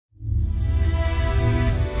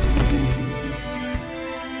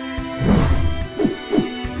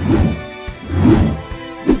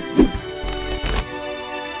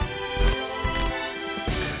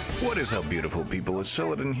people, it's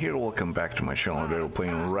Elidan here. Welcome back to my channel. Today we're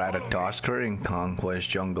playing Ratatoskr Conquest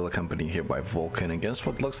Jungle, accompanied here by Vulcan against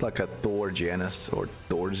what looks like a Thor Janus or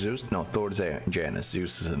Thor Zeus. No, Thor Janus.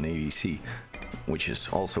 Zeus is an ADC, which is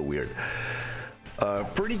also weird.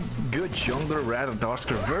 Pretty good jungler,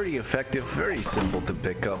 Ratatoskr, very effective, very simple to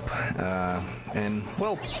pick up, and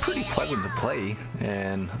well, pretty pleasant to play.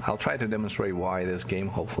 And I'll try to demonstrate why this game.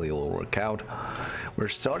 Hopefully it'll work out. We're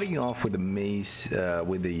starting off with the maze,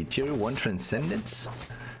 with the tier 1 Transcendence,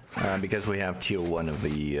 because we have tier 1 of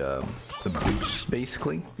the boosts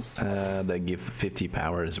basically, that give 50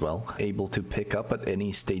 power as well. Able to pick up at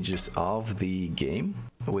any stages of the game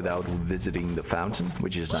without visiting the fountain,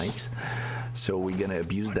 which is nice. So we're gonna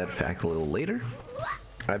abuse that fact a little later.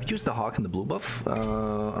 I've used the Hawk and the blue buff.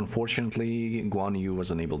 Unfortunately, Guan Yu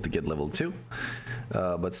wasn't able to get level 2,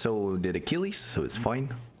 but so did Achilles, so it's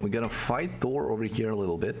fine. We're gonna fight Thor over here a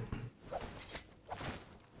little bit.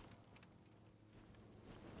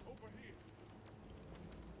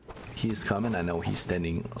 He's coming. I know he's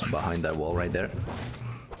standing behind that wall right there.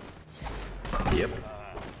 Yep.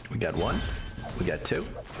 We got one. We got two.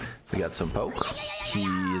 We got some poke. He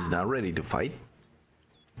is not ready to fight.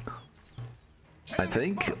 I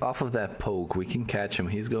think off of that poke we can catch him.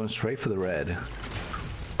 He's going straight for the red.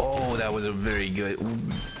 Oh, that was a very good...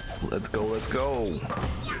 Let's go, let's go.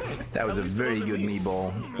 That was a very good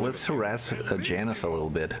meatball. Let's harass Janus a little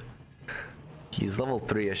bit. He's level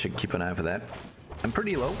 3. I should keep an eye for that. I'm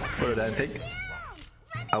pretty low, but I think...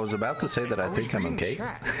 I was about to say that I think I'm okay.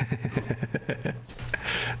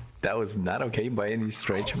 That was not okay by any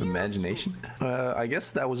stretch of imagination. I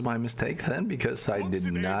guess that was my mistake then, because I did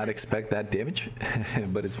not expect that damage,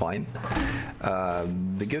 but it's fine.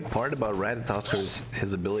 The good part about Ratatoskr is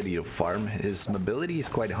his ability to farm. His mobility is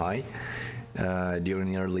quite high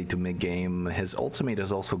during the early to mid-game. His ultimate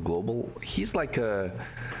is also global. He's like a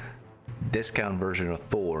discount version of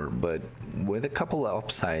Thor, but with a couple of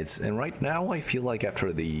upsides. And right now I feel like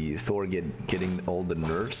after the Thor getting all the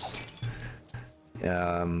nerfs,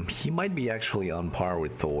 he might be actually on par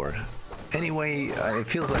with Thor. Anyway, it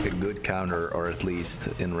feels like a good counter, or at least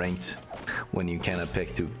in ranked, when you cannot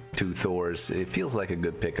pick two Thors, it feels like a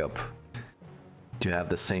good pickup to have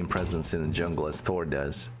the same presence in the jungle as Thor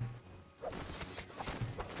does.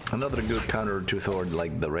 Another good counter to Thor,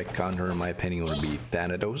 like direct counter in my opinion, would be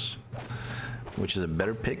Thanatos, which is a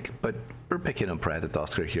better pick, but we're picking up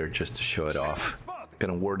Ratatoskr here just to show it off.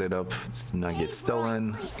 Gonna ward it up to not get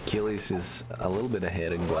stolen. Achilles is a little bit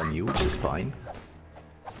ahead in Guan Yu, which is fine.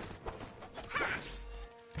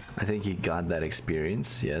 I think he got that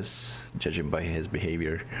experience, yes, judging by his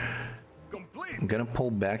behavior. I'm gonna pull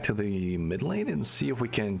back to the mid lane and see if we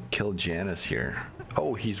can kill Janus here.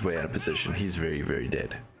 Oh, he's way out of position. He's very, very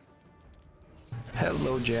dead.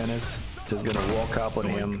 Hello, Janus. Just gonna walk up on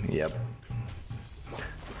him. Yep.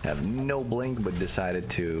 Have no blink, but decided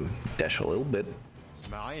to dash a little bit.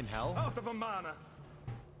 Am I in hell? Out of a mana.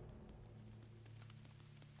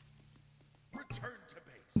 Return to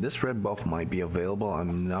base. This red buff might be available.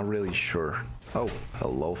 I'm not really sure. Oh,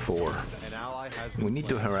 hello, Thor. We need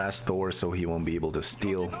to harass Thor so he won't be able to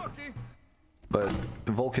steal. But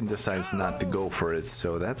Vulcan decides not to go for it,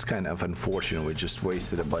 so that's kind of unfortunate. We just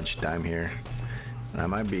wasted a bunch of time here. I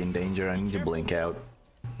might be in danger. I need to blink out.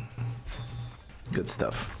 Good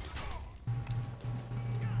stuff.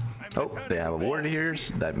 Oh, they have a ward here.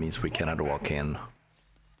 So that means we cannot walk in.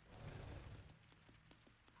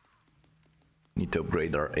 Need to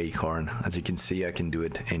upgrade our acorn. As you can see, I can do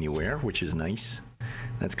it anywhere, which is nice.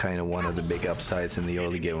 That's kind of one of the big upsides in the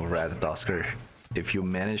early game of Ratatoskr. If you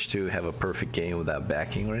manage to have a perfect game without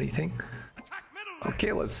backing or anything.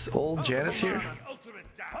 Okay, let's ult Janus here.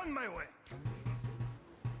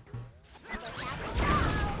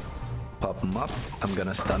 Pop him up. I'm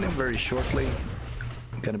gonna stun him very shortly.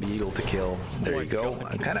 Gonna be able to kill. There you go.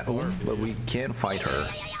 I'm kind of but we can't fight her.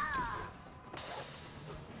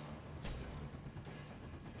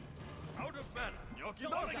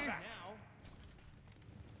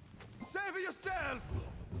 Save yourself.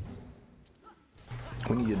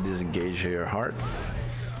 We need to disengage here hard.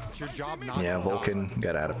 Yeah, Vulcan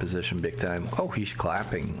got out of position big time. Oh, he's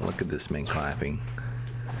clapping. Look at this man clapping.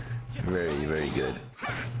 Very, very good.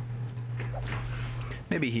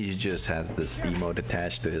 Maybe he just has this emote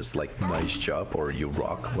attached to his like nice job, or you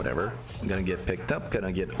rock, whatever. I'm gonna get picked up,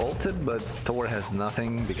 gonna get ulted, but Thor has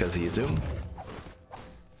nothing because he is Zoom.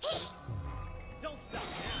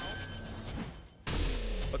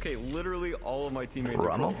 Okay, literally all of my teammates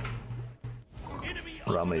Rama.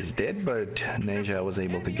 Rama is dead, but Neja was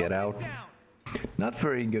able to get out. Not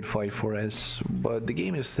very good fight for us, but the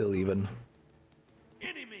game is still even.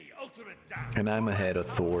 And I'm ahead of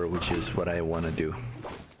Thor, which is what I want to do.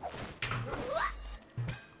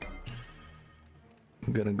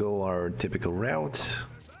 I'm gonna go our typical route.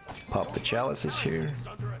 Pop the chalices here.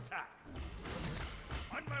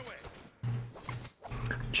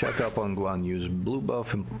 Check up on Guan Yu's blue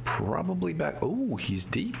buff and probably back. Oh, he's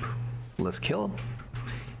deep. Let's kill him.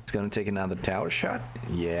 He's gonna take another tower shot.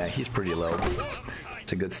 Yeah, he's pretty low.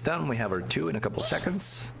 It's a good stun. We have our 2 in a couple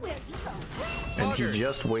seconds. And he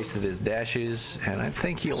just wasted his dashes, and I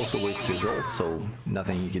think he also wasted his ult, so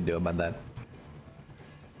nothing he can do about that.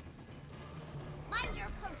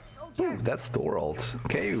 Ooh, that's Thor ult.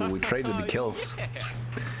 Okay, we traded the kills.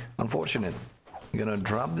 Unfortunate. I'm gonna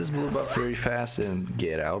drop this blue buff very fast and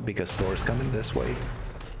get out because Thor's coming this way.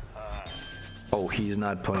 Oh, he's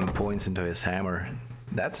not putting points into his hammer.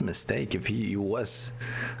 That's a mistake. If he was,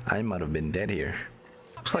 I might have been dead here.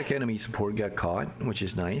 Looks like enemy support got caught, which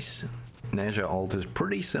is nice. Ninja ult is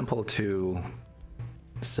pretty simple to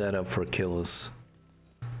set up for kills.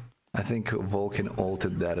 I think Vulcan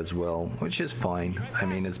ulted that as well, which is fine. I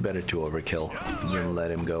mean, it's better to overkill than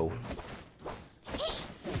let him go.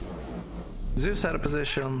 Zeus out of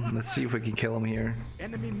position. Let's see if we can kill him here.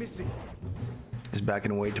 Enemy missing. He's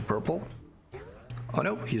backing away to purple. Oh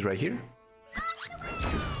no, he's right here.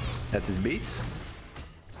 That's his beats.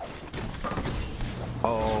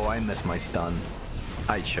 Oh, I missed my stun.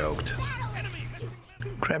 I choked.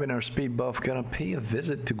 Grabbing our speed buff, gonna pay a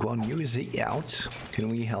visit to Guan Yu. Is he out? Can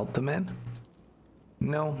we help the man?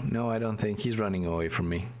 No, I don't think. He's running away from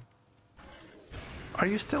me. Are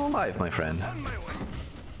you still alive, my friend?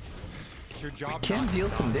 I can deal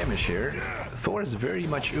some damage here. Thor is very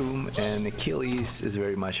much and Achilles is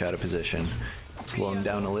very much out of position. Slow him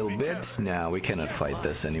down a little bit. Now we cannot fight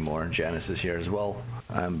this anymore. Janice is here as well.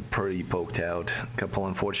 I'm pretty poked out. Couple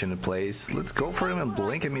unfortunate plays. Let's go for him and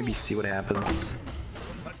blink and maybe see what happens.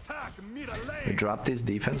 We dropped his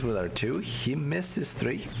defense with our 2. He missed his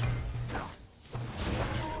 3.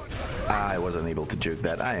 I wasn't able to juke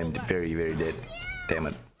that. I am very, very dead. Damn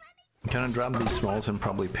it. I'm gonna drop these smalls and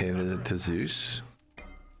probably pivot it to Zeus.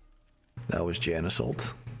 That was Janus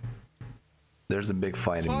ult. There's a big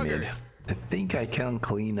fight in mid. I think I can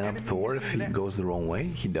clean up Thor if he goes the wrong way.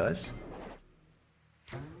 He does.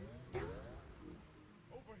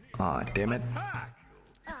 Ah, damn it.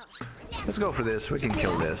 Let's go for this. We can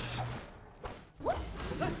kill this.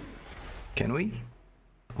 Can we?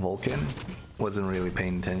 Vulcan wasn't really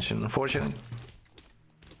paying attention, unfortunately.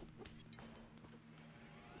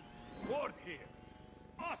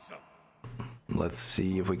 Let's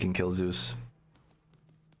see if we can kill Zeus.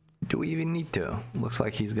 Do we even need to? Looks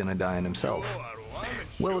like he's gonna die on himself.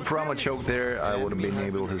 Well, if Rama choked there, I would have been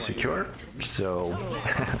able to secure, so...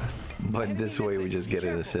 But this way we just get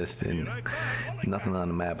an assist and nothing on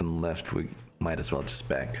the map and left, we might as well just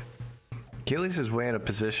back. Achilles is way out of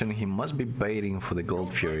position. He must be baiting for the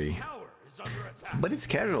Gold Fury. But it's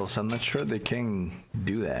casual, so I'm not sure they can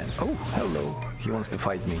do that. Oh, hello. He wants to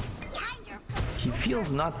fight me. He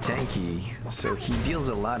feels not tanky, so he deals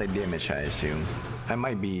a lot of damage, I assume. I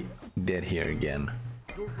might be dead here again.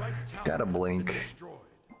 Gotta blink.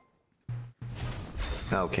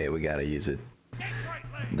 Okay, we gotta use it.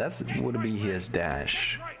 That's would be his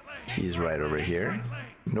dash. He's right over here.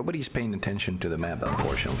 Nobody's paying attention to the map,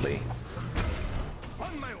 unfortunately.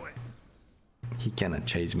 He cannot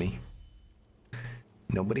chase me.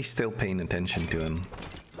 Nobody's still paying attention to him.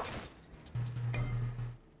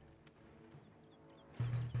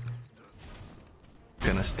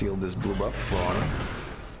 Gonna steal this blue buff from him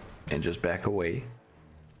and just back away.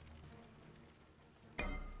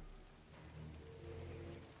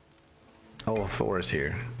 Oh, Thor is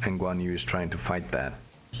here, and Guan Yu is trying to fight that.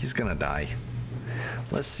 He's gonna die.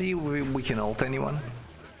 Let's see if we can ult anyone.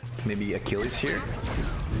 Maybe Achilles here.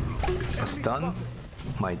 A stun.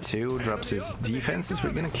 My 2 drops his defenses.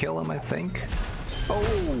 We're gonna kill him, I think.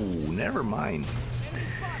 Oh, never mind.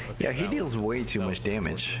 Yeah, he deals way too much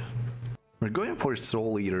damage. We're going for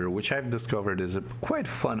Soul Eater, which I've discovered is a quite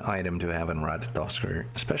fun item to have in Ratatoskr,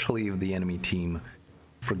 especially if the enemy team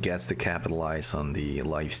forgets to capitalize on the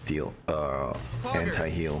lifesteal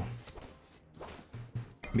anti-heal.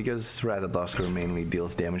 Because Ratatoskr mainly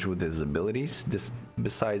deals damage with his abilities,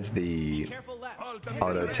 besides the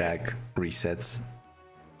auto attack resets.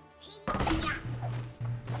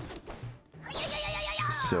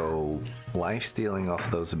 So lifestealing off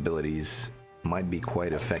those abilities might be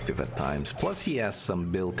quite effective at times. Plus he has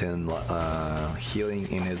some built-in healing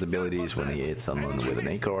in his abilities when he hits someone with an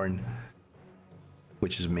acorn,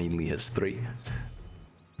 which is mainly his 3.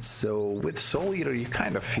 So with Soul Eater you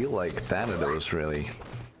kind of feel like Thanatos, really.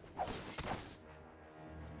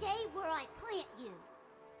 Stay where I plant you.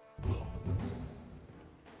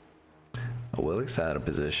 Wilix out of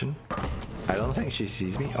position. I don't think she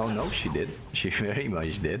sees me. Oh no, she did. She very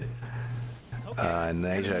much did.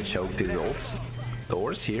 Naja choked his ults.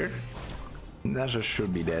 Thor's here. Naja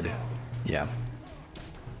should be dead. Yeah.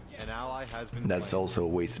 An ally has been That's slain. also a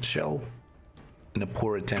wasted shell. And a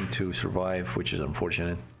poor attempt to survive, which is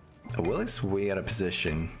unfortunate. Willis way out of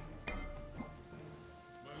position.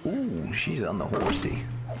 Ooh, she's on the horsey.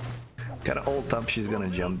 Got an ult up, she's gonna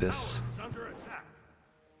jump this.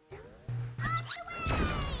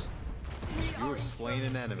 You have slain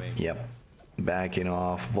an enemy. Yep. Backing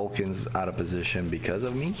off. Vulcan's out of position because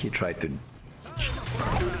of me. He tried to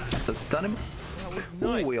stun him.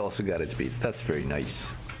 Ooh, we also got its beats. That's very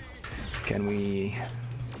nice. Can we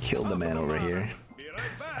kill the man over here?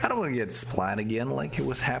 I don't want to get splat again like it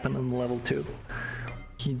was happening in level 2.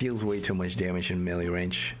 He deals way too much damage in melee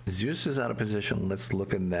range. Zeus is out of position. Let's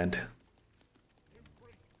look at that.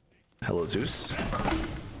 Hello, Zeus.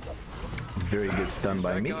 Very good stun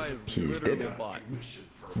by me. He's dead.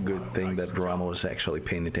 Good thing that Rama was actually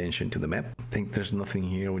paying attention to the map. I think there's nothing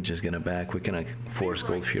here. We're just gonna back. We cannot force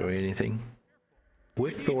Gold Fury or anything.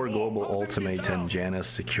 With Thor Global Ultimate and Janus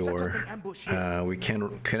secure, we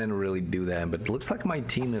couldn't really do that, but it looks like my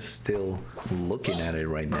team is still looking at it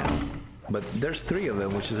right now. But there's 3 of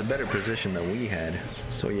them, which is a better position than we had.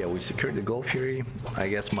 So yeah, we secured the Gold Fury. I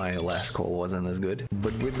guess my last call wasn't as good.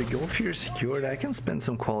 But with the Gold Fury secured, I can spend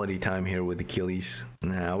some quality time here with Achilles.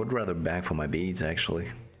 Nah, I would rather back for my beads, actually.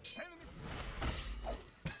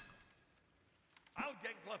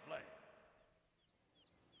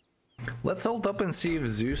 Let's hold up and see if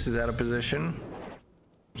Zeus is out of position.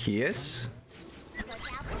 He is.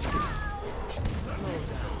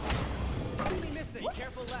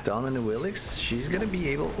 Stun on the Wilix. She's gonna be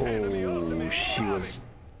able. Oh, she was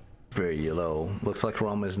very low. Looks like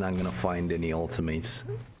Rama is not gonna find any ultimates.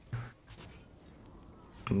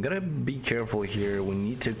 I'm gonna be careful here. We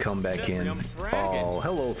need to come back in. Oh,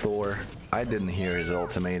 hello, Thor. I didn't hear his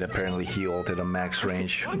ultimate. Apparently, he ulted a max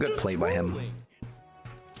range. Good play by him.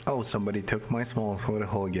 Oh, somebody took my small sword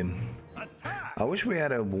again. I wish we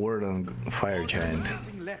had a word on Fire Giant.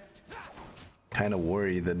 Kind of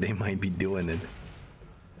worried that they might be doing it.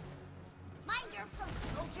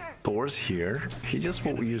 Thor's here. He just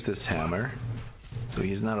will use this hammer. So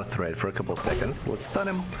he's not a threat for a couple seconds. Let's stun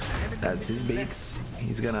him. That's his beats.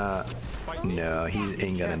 He's gonna... No, he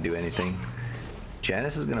ain't gonna do anything.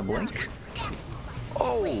 Janus is gonna blink.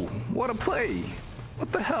 Oh, what a play!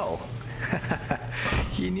 What the hell?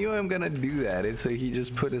 He knew I'm gonna do that, so he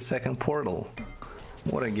just put a second portal.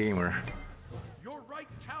 What a gamer. Your right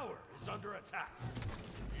tower is under attack.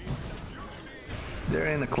 They're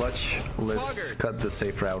in the clutch. Let's cut the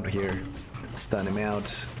safe route here. Stun him out.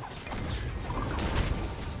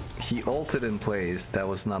 He ulted in place. That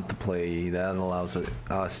was not the play. That allows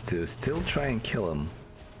us to still try and kill him.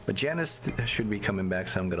 But Janus should be coming back,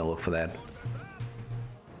 so I'm gonna look for that.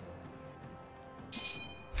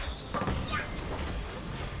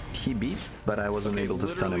 He beats, but I wasn't able to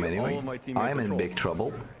stun him anyway. I'm in big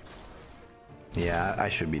trouble. Yeah, I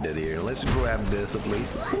should be dead here. Let's grab this at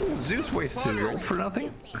least. Ooh, Zeus wastes his ult for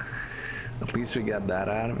nothing. At least we got that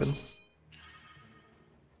out of him.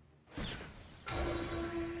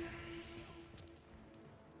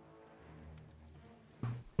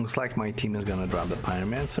 Looks like my team is gonna drop the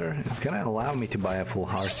Pyromancer. It's gonna allow me to buy a full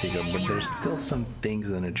Heartseeker, but there's still some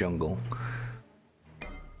things in the jungle.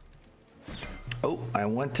 Oh, I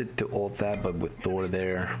wanted to ult that, but with Thor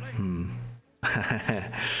there,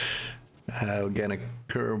 we're gonna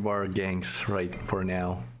curb our ganks right for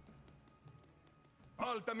now.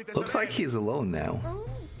 Looks like he's alone now.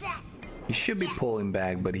 He should be pulling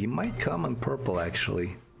back, but he might come on purple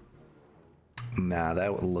actually. Nah,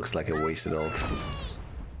 that looks like a wasted ult.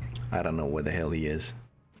 I don't know where the hell he is.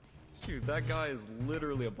 Dude, that guy is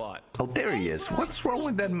literally a bot. Oh, there he is. What's wrong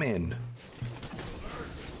with that man?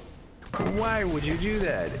 Why would you do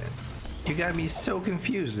that? You got me so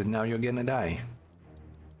confused and now you're gonna die.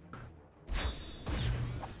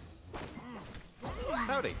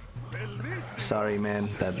 Howdy. Sorry man,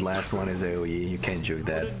 that last one is AoE, you can't juke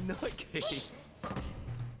that.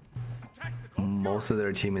 Most of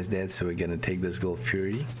their team is dead, so we're gonna take this Gold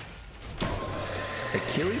Fury.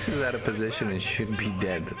 Achilles is out of position and should be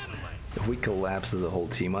dead. If we collapse as a whole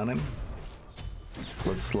team on him,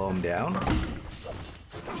 let's slow him down.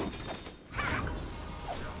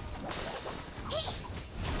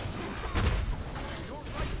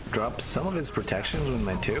 Drop some of his protections with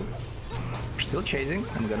my 2. We're still chasing.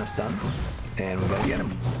 I'm gonna stun, and we're gonna get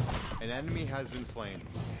him. An enemy has been slain.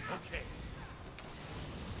 Okay.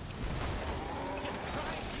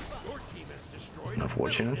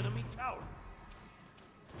 Unfortunate.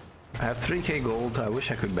 I have 3k gold. I wish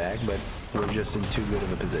I could back, but we're just in too good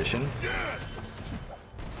of a position.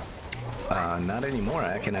 Not anymore.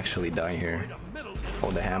 I can actually die here.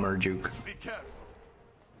 Oh, the hammer juke.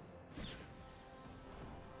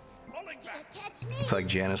 Looks like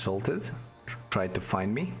Janus ulted. Tried to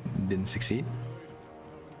find me. Didn't succeed.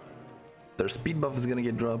 Their speed buff is gonna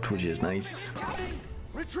get dropped, which is nice.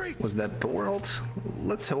 Was that Thor ult?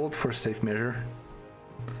 Let's hold for safe measure.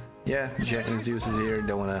 Yeah, Zeus is here.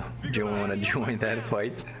 Don't wanna join that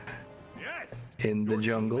fight. In the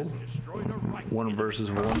jungle, 1 versus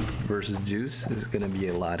 1 versus Zeus is gonna be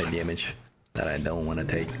a lot of damage that I don't want to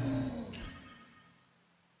take.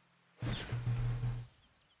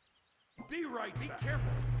 Be right back. Be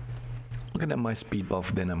careful. Looking at my speed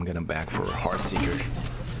buff, then I'm gonna back for Heartseeker.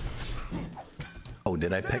 Oh,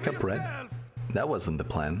 did I pick up red? That wasn't the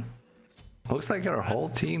plan. Looks like our whole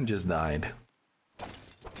team just died.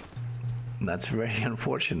 That's very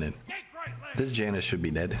unfortunate. This Janus should be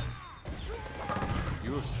dead.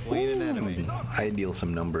 You have slain an enemy. I deal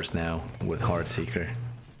some numbers now with Heartseeker.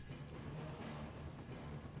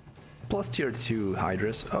 Plus tier 2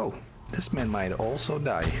 Hydras. Oh, this man might also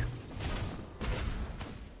die.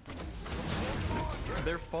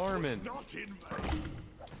 They're farming.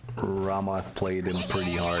 Rama played him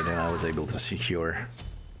pretty hard and I was able to secure.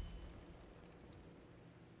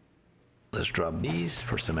 Let's drop these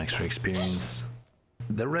for some extra experience.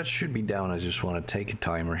 The red should be down. I just want to take a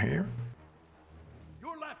timer here.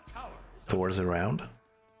 Your left tower is Thor's around.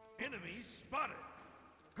 enemy spotted.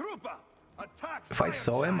 Group up. Attack. If I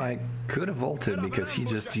saw him, I could have ulted because he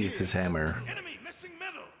just used his hammer. Enemy missing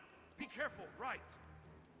middle. Be careful, right.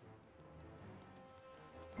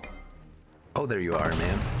 Oh, there you are,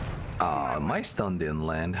 man. My stun didn't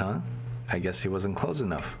land, huh? I guess he wasn't close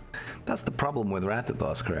enough. That's the problem with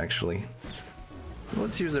Ratatoskr, actually.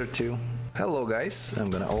 Let's use their 2. Hello, guys. I'm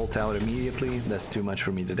gonna ult out immediately. That's too much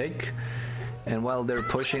for me to take. And while they're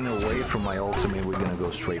pushing away from my ultimate, we're gonna go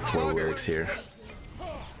straight for lyrics here.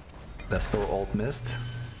 That's Thor ult missed.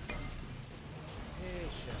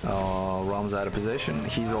 Oh, Rom's out of position.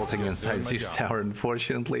 He's ulting inside Zeus Tower,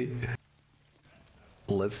 unfortunately.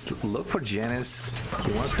 Let's look for Janus.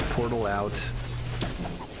 He wants to portal out.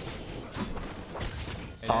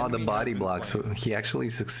 Oh, the body blocks. He actually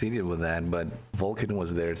succeeded with that, but Vulcan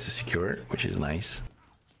was there to secure it, which is nice.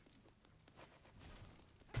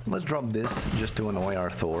 Let's drop this just to annoy our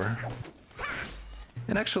Thor.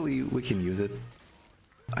 And actually, we can use it.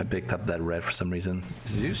 I picked up that red for some reason.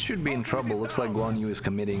 Zeus should be in trouble. Looks like Guan Yu is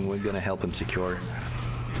committing. We're gonna help him secure.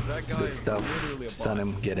 Good stuff. Stun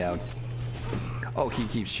him. Get out. Oh, he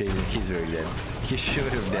keeps chasing. He's very dead. He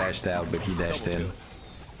should have dashed out, but he dashed in.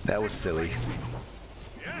 That was silly.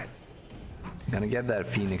 Gonna get that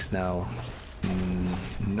Phoenix now.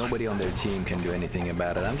 Nobody on their team can do anything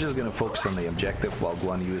about it. I'm just gonna focus on the objective while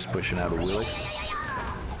Guan Yu is pushing out a Willix.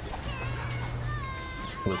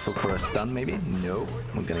 Let's look for a stun, maybe? No,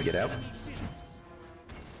 we're gonna get out.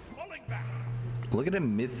 Look at the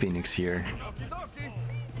mid Phoenix here.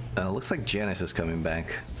 Looks like Janus is coming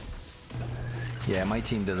back. Yeah, my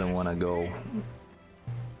team doesn't want to go.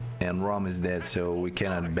 And Rom is dead, so we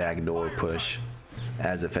cannot backdoor push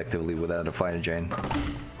as effectively without a fire giant.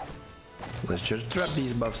 Let's just drop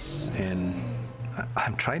these buffs and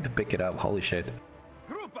I'm trying to pick it up. Holy shit.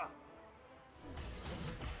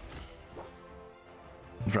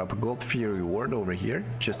 Drop a gold fury ward over here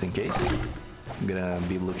just in case. I'm gonna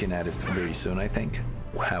be looking at it very soon, I think.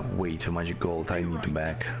 Wow, way too much gold. I need to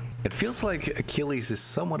back. It feels like Achilles is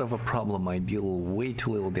somewhat of a problem. I deal way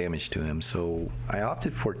too little damage to him, so I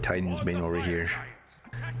opted for Titan's Bane over here.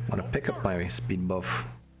 Want to pick up my speed buff.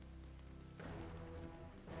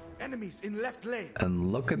 Enemies in left lane.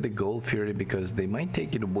 And look at the Gold Fury because they might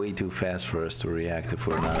take it way too fast for us to react if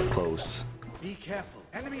we're not close. Be careful.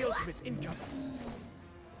 Enemy ultimate incoming.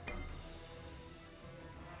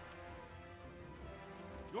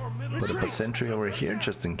 Put up a sentry over here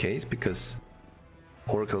just in case because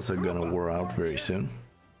oracles are gonna wear out very soon.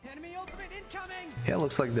 Yeah,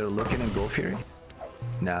 looks like they're looking at Gold Fury.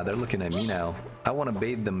 Nah, they're looking at me now. I want to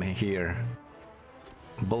bait them here.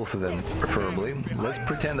 Both of them, preferably. Let's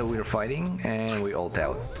pretend that we're fighting and we ult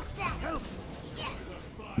out.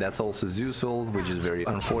 That's also Zeus ult, which is very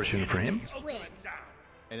unfortunate for him.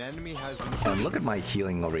 An enemy has been. And look at my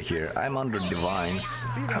healing over here. I'm under divines.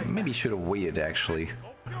 I maybe should have waited actually.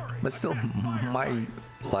 But still, my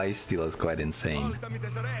lifesteal is quite insane.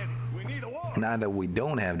 Now that we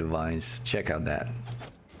don't have divines, check out that.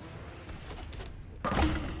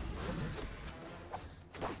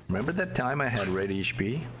 Remember that time I had red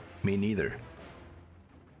HP? Me neither.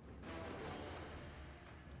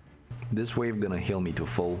 This wave gonna heal me to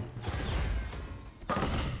full.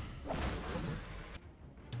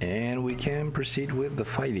 And we can proceed with the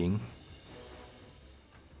fighting.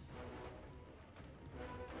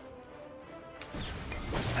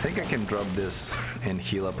 I think I can drop this and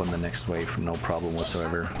heal up on the next wave, no problem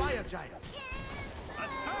whatsoever. Fire giant.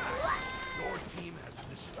 Your team has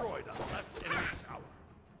destroyed a left enemy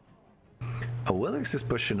tower. Willix is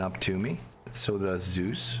pushing up to me, so does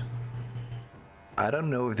Zeus. I don't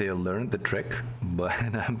know if they learned the trick, but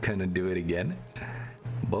I'm gonna do it again.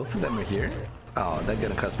 Both of them are here. Oh, that's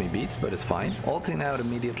gonna cost me beats, but it's fine. Ulting out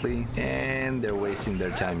immediately, and they're wasting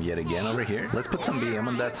their time yet again over here. Let's put some BM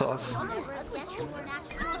on that sauce.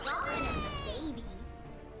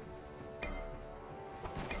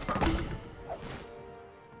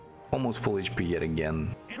 Almost full HP yet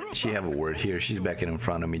again. She have a word here. She's backing in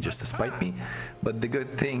front of me just to spite me. But the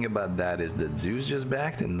good thing about that is that Zeus just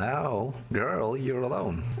backed, and now, girl, you're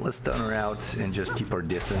alone. Let's stun her out and just keep our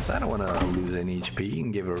distance. I don't want to lose any HP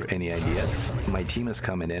and give her any ideas. My team is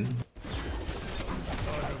coming in.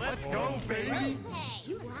 Let's go, baby.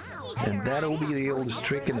 And that'll be the oldest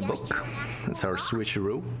trick in the book. That's our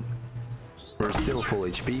switcheroo. We're still full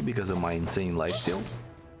HP because of my insane lifesteal.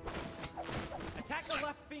 Attack the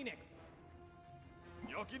left Phoenix.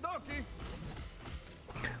 Yoki doki.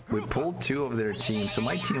 We pulled two of their teams, so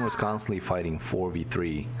my team was constantly fighting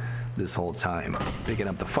 4v3 this whole time. Picking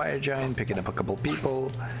up the fire giant, picking up a couple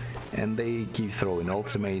people, and they keep throwing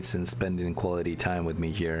ultimates and spending quality time with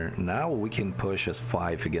me here. Now we can push as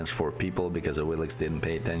 5 against 4 people because Willix didn't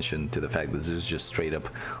pay attention to the fact that Zeus just straight up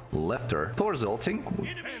left her. Thor's ulting.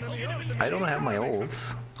 I don't have my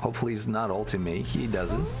ult. Hopefully he's not ulting me. He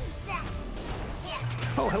doesn't.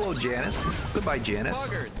 Oh, hello Janice. Goodbye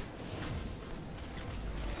Janice.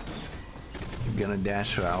 Gonna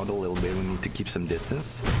dash her out a little bit. We need to keep some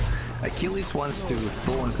distance. Achilles wants to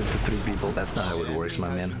thorns into 3 people. That's not how it works, my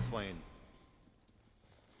man.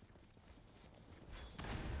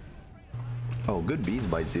 Oh, good beats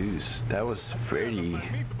by Zeus. That was very...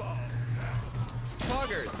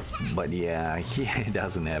 But yeah, he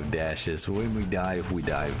doesn't have dashes. When we dive, we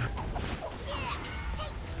dive.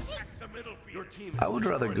 I would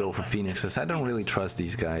rather go for Phoenixes. I don't really trust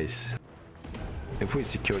these guys. If we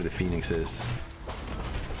secure the Phoenixes,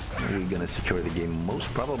 we're gonna secure the game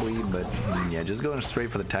most probably, but yeah, just going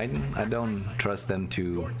straight for the Titan. I don't trust them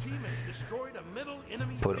to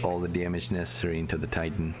put all the damage necessary into the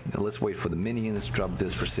Titan. Now let's wait for the minions, drop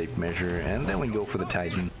this for safe measure, and then we go for the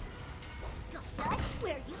Titan.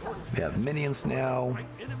 We have minions now.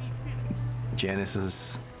 Janice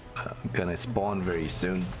is gonna spawn very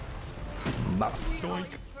soon. Bop.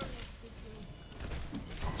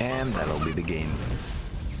 And that'll be the game.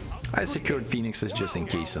 I secured Phoenixes just in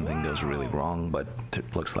case something goes really wrong, but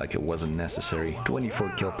it looks like it wasn't necessary.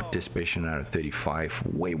 24 kill participation out of 35,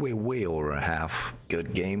 way over a half.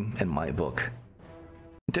 Good game in my book.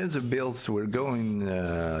 In terms of builds, we're going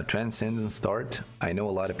Transcendence start. I know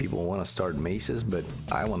a lot of people want to start Maces, but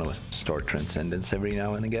I want to start Transcendence every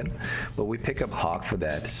now and again. But we pick up Hawk for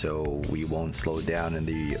that, so we won't slow down in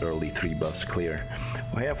the early 3 buffs clear.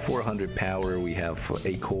 We have 400 power, we have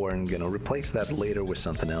Acorn, gonna replace that later with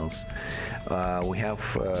something else. We have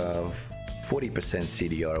 40%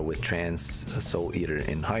 CDR with Trans, Soul Eater,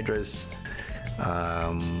 and Hydras.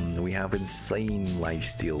 We have insane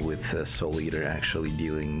lifesteal with Soul Eater actually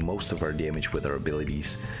dealing most of our damage with our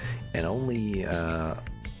abilities, and only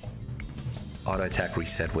auto attack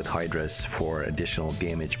reset with Hydras for additional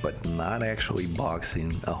damage, but not actually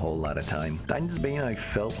boxing a whole lot of time. Titan's Bane I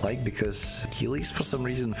felt like because Achilles for some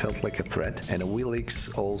reason felt like a threat, and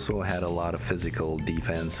Willix also had a lot of physical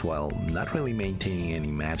defense while not really maintaining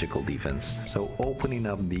any magical defense. So opening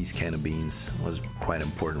up these kind of beans was quite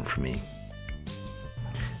important for me.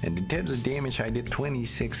 And in terms of damage, I did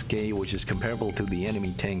 26k, which is comparable to the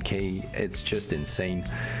enemy 10k. It's just insane.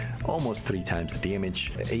 Almost 3 times the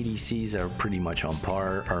damage. ADCs are pretty much on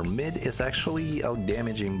par. Our mid is actually out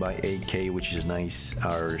damaging by 8k, which is nice.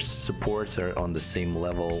 Our supports are on the same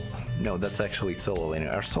level. No, that's actually solo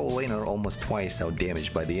laner. Our solo laner are almost twice out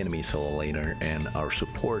damaged by the enemy solo laner, and our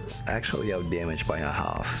supports actually out damaged by a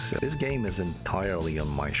half. So this game is entirely on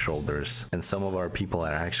my shoulders, and some of our people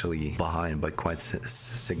are actually behind by quite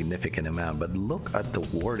significant amount. But look at the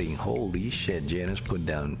warding. Holy shit, Janus put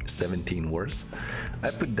down 17 wards. I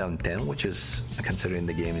put down down 10, which is, considering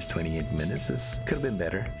the game is 28 minutes, could have been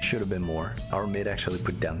better, should have been more. Our mid actually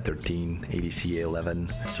put down 13, ADC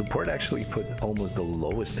 11. Support actually put almost the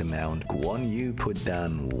lowest amount. Guan Yu put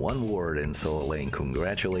down 1 ward in solo lane.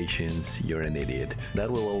 Congratulations, you're an idiot. That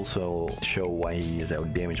will also show why he is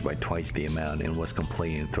out damaged by twice the amount and was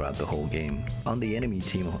complaining throughout the whole game. On the enemy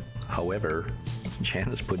team, however,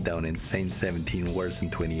 Janus put down insane 17 wards in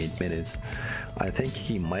 28 minutes. I think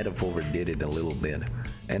he might have overdid it a little bit.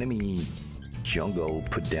 Enemy jungle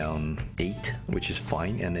put down 8, which is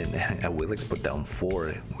fine, and then Willix put down 4,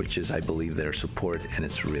 which is, I believe, their support, and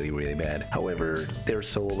it's really bad. However, their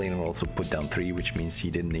solo laner also put down 3, which means he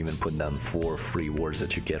didn't even put down 4 free wards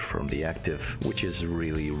that you get from the active, which is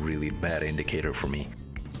really bad indicator for me.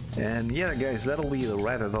 And yeah, guys, that'll be the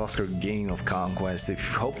Ratatoskr game of Conquest.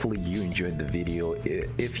 Hopefully you enjoyed the video.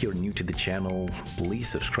 If you're new to the channel, please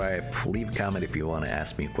subscribe, leave a comment if you want to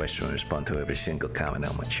ask me a question and respond to every single comment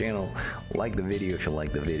on my channel. Like the video if you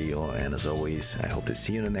like the video, and as always, I hope to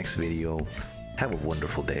see you in the next video. Have a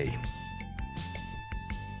wonderful day.